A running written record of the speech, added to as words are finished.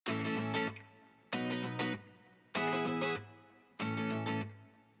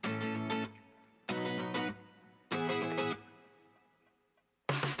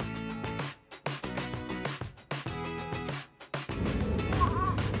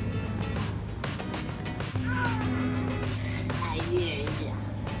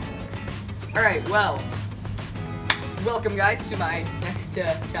Alright, well, welcome guys to my next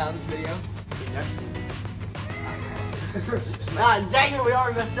challenge video. Ah, dang it, we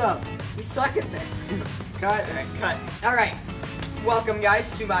already messed up. We suck at this. Cut. Alright, cut. Alright, welcome guys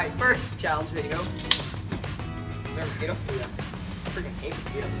to my first challenge video. Is there a mosquito? Yeah. I freaking hate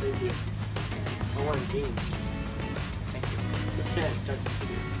mosquitoes. Thank you. I want a game. Thank you. Yeah, start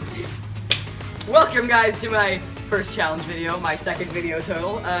the Welcome guys to my first challenge video, my second video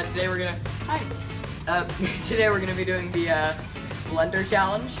total. Today we're gonna today we're gonna be doing the blender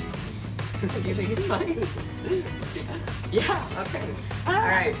challenge. Do you think it's funny? Yeah, okay.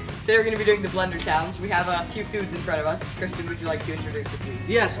 Alright, today we're gonna be doing the blender challenge. We have a few foods in front of us. Christian, would you like to introduce the foods?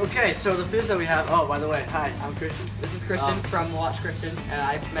 Yes, okay, so the foods that we have, oh, by the way, hi, I'm Christian. This is Christian from Watch Christian.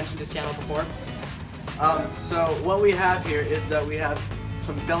 I've mentioned his channel before. So what we have here is that we have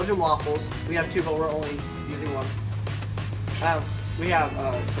some Belgian waffles. We have two, but we're only using one. We have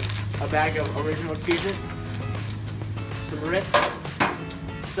a bag of original cheez-its, some Ritz,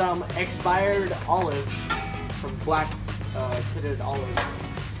 some expired olives, some black pitted olives,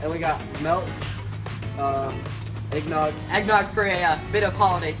 and we got milk, eggnog. Eggnog for a bit of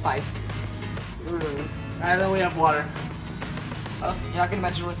holiday spice. And then we have water. Oh, you're not gonna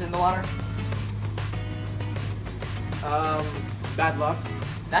mention what's in the water? Bad luck.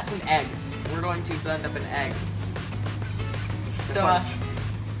 That's an egg. We're going to blend up an egg. So,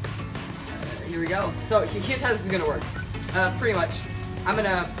 here we go. So, here's how this is gonna work. Pretty much, we're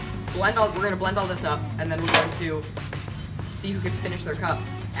gonna blend all this up, and then we're going to see who can finish their cup.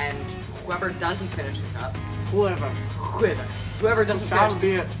 And whoever doesn't finish the cup, whoever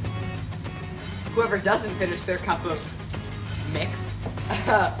doesn't finish their cup of mix,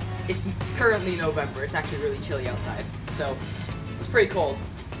 it's currently November. It's actually really chilly outside, so it's pretty cold.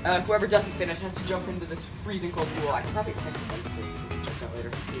 Whoever doesn't finish has to jump into this freezing cold pool. I can probably check that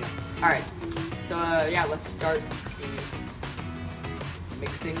later. Yeah. Alright, so yeah, let's start the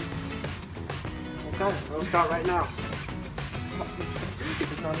mixing. Okay, we'll start right now. It's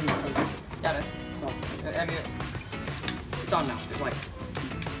not even fun. Yeah, it is. Oh. I mean, it's on now. There's lights.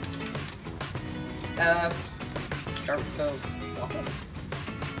 Start with the waffle.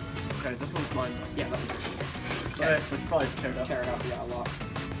 Okay, this one's mine. Yeah, that one's yours. Okay, we should probably tear it up. Tear it up, yeah, a lot.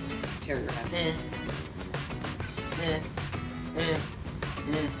 Tear your head.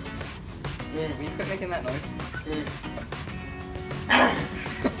 Will you quit making that noise?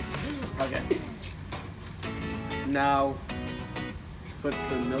 Okay. Now, put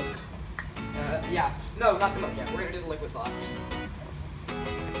the milk. Yeah. No, not the milk yet. We're gonna do the liquids last.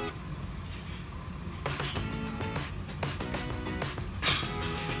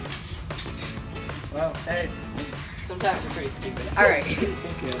 Well, hey. Sometimes you're pretty stupid. Alright.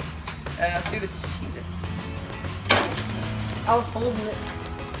 Thank you. Let's do the Cheez-Its. I was holding it.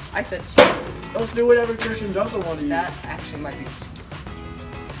 I said Cheez-Its. Let's do whatever Christian doesn't want to use. That actually might be...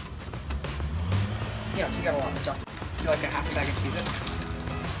 Yeah, we got a lot of stuff. Let's do like a half a bag of Cheez-Its.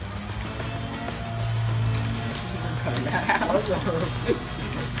 Cutting that out.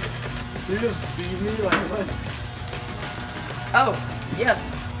 You just feed me like what? Oh,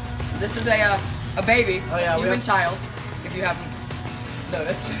 yes. This is a baby, oh, yeah, human child, if you haven't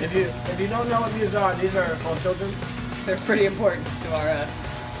noticed. If you don't know what these are for children. They're pretty important to our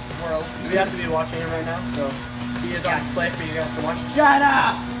world. We have to be watching him right now, so he is on display for you guys to watch. Shut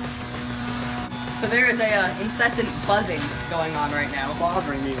up! So there is a incessant buzzing going on right now.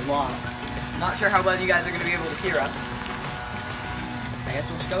 Bothering me a lot. Not sure how well you guys are going to be able to hear us. I guess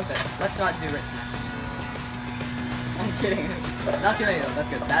we'll just go with it. Let's not do Ritz next. I'm kidding. Not too many though. That's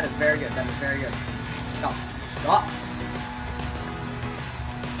good. That is very good. That is very good. Stop. Stop.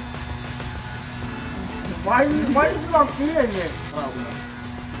 Why are you not feeding it? Well,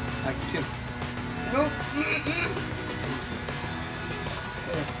 like two. No.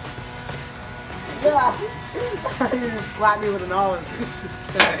 Yeah. You just slapped me with an olive.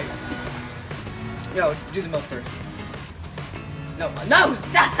 Okay. Yo, do the milk first. No, no,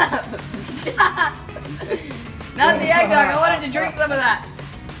 stop! Stop! Not the eggnog. I wanted to drink some of that.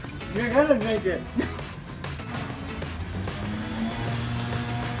 You're gonna drink it.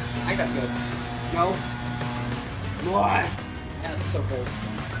 I think that's good. No. Why? Yeah, it's so cold.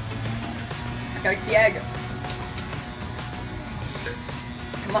 I gotta get the egg.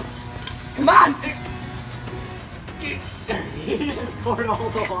 Come on. Come on! You poured all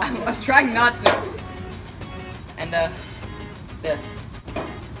the water. I was trying not to. And, this.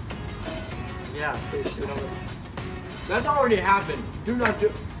 Yeah, please do it. That's already happened. Do not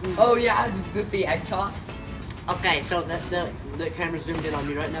do. Oh yeah, the egg toss. Okay, so the camera zoomed in on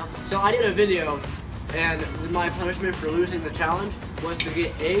me right now. So I did a video, and my punishment for losing the challenge was to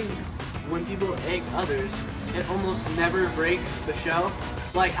get egged when people egg others, it almost never breaks the show.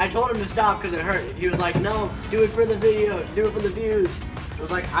 Like, I told him to stop because it hurt. He was like, no, do it for the video, do it for the views. I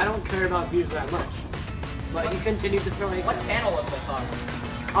was like, I don't care about views that much. But he continued to throw eggs. What channel was this on?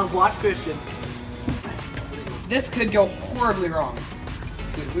 On Watch Christian. This could go horribly wrong.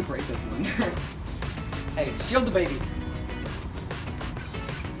 Dude, if we break this one. Hey, shield the baby.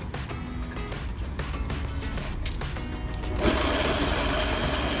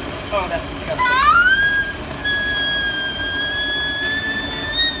 Oh, that's disgusting.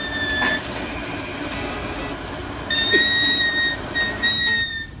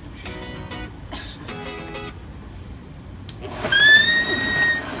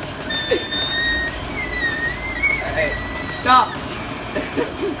 Hey, stop!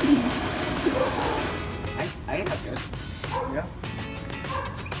 I think that's good. Yeah.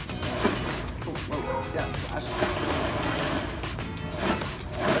 Oh, whoa, see that splash?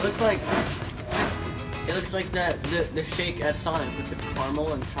 It looks like the shake at Sonic with the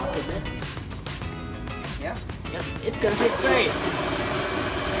caramel and chocolate bits. Yeah. Yep, it's gonna taste great.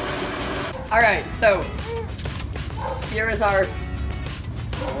 Alright, so here is our,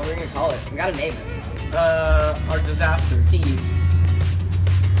 what are we gonna call it? We gotta name it. Our disaster. Steve.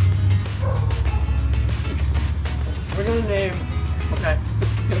 We're gonna name. Okay.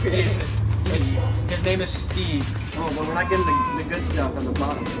 Steve. His name is Steve. Oh, but we're not getting the good stuff on the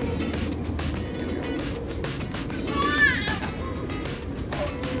bottom.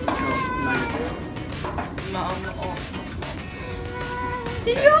 Mom, oh.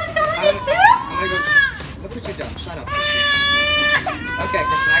 Did you want some of this too? I'm gonna go. Look what you've done. Shut up. Okay,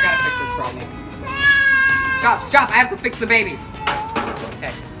 Kristen, I gotta fix this problem. Stop! I have to fix the baby.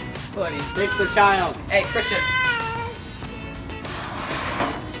 Okay. Buddy, fix the child. Hey, Christian.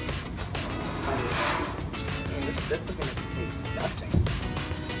 This is gonna taste disgusting.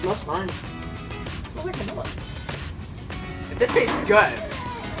 Smells fine. It smells like vanilla. If this tastes good,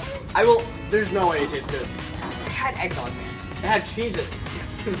 I will. There's no way it tastes good. It had eggnog, man. It had cheeses.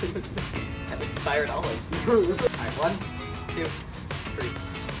 Had expired olives. Alright, 1, 2, 3.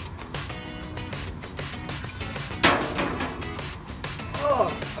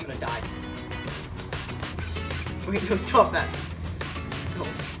 Oh, I'm gonna die. Wait, no, stop that. No.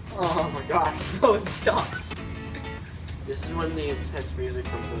 oh my gosh. No, stop. This is when the intense music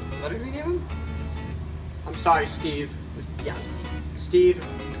comes in. What did we name him? I'm sorry, Steve. Yeah, I'm Steve. Steve,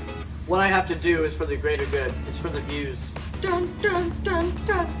 what I have to do is for the greater good. It's for the views. Dun dun dun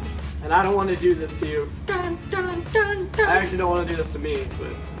dun And I don't want to do this to you. dun dun dun I dun actually don't want to do this to me, but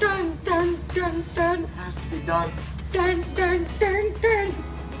it dun dun dun dun has to be done. dun dun dun dun.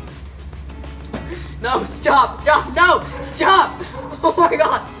 No, stop! No! Stop! Oh my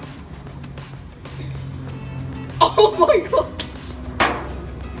god! Oh my god!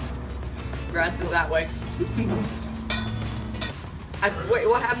 Grass is that way. Wait,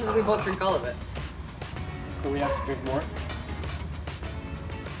 what happens if we both drink all of it? Do we have to drink more?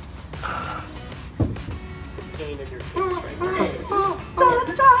 The pain in your face right now. Dun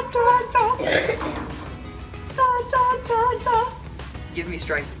dun dun dun dun dun dun dun. Give me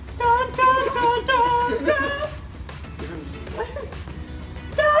strength. Dun dun dun dun dun.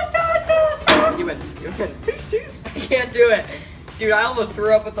 You win. I can't do it. Dude, I almost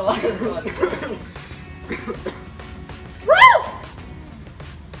threw up with the last one. Woo!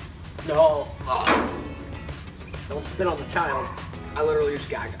 No. Don't spit on the child. I literally just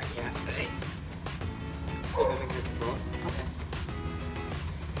gagged. I can't. Oh, I think this is wrong.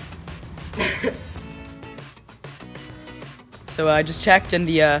 Okay. So I just checked, and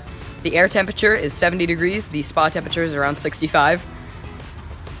the air temperature is 70 degrees. The spa temperature is around 65.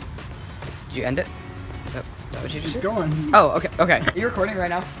 Did you end it? Is that what you just did? going. Oh, okay, okay. Are you recording right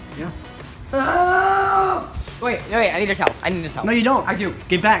now? Yeah. Oh! Wait, I need a towel. I need a towel. No, you don't. I do.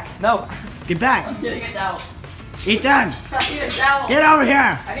 Get back. No. Get back. I'm getting a towel. Ethan, I need a towel. get over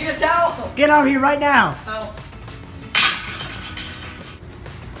here. I need a towel. Get over here right now. Oh.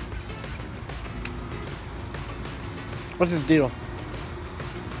 What's his deal?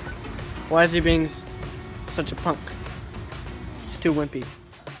 Why is he being such a punk? He's too wimpy.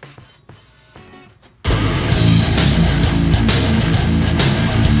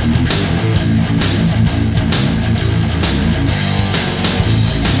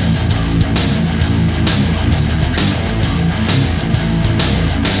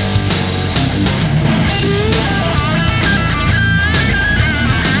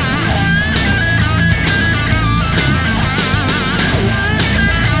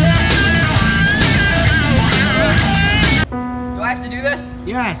 Do I have to do this?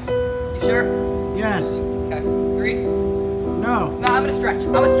 Yes. You sure? Yes. Okay. 3, No. No, I'm gonna stretch.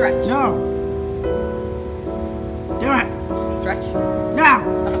 I'm gonna stretch. No. Do it. Stretch. No.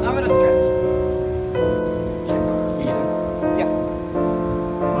 I'm gonna stretch. Ethan, Yeah.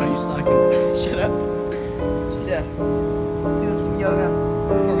 why are you slacking? Shut up. Just doing some yoga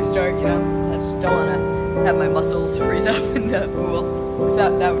before we start, you know. I just don't wanna have my muscles freeze up in the pool. Cause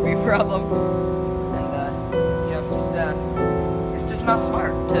that would be a problem. And you know, it's just not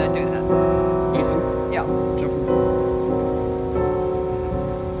smart to do that. Ethan, Yeah. jump in.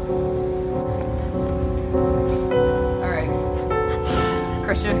 Alright.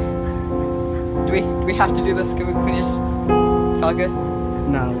 Christian, do we have to do this? Can we just call it good?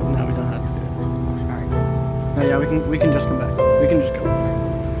 No, we don't have to do Alright. it. No, yeah, we can just come back. We can just go.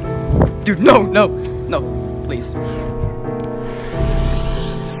 Dude, no, please.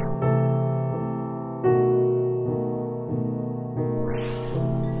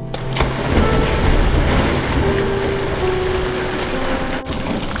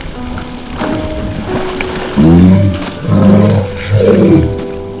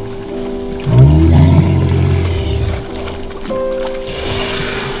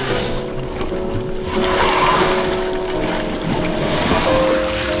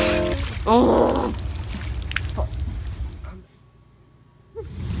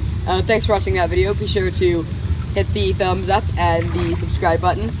 Thanks for watching that video. Be sure to hit the thumbs up and the subscribe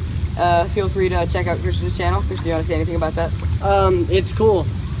button. Feel free to check out Christian's channel. Christian, do you want to say anything about that? It's cool.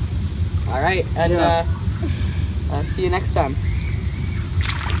 Alright, and Yeah. See you next time.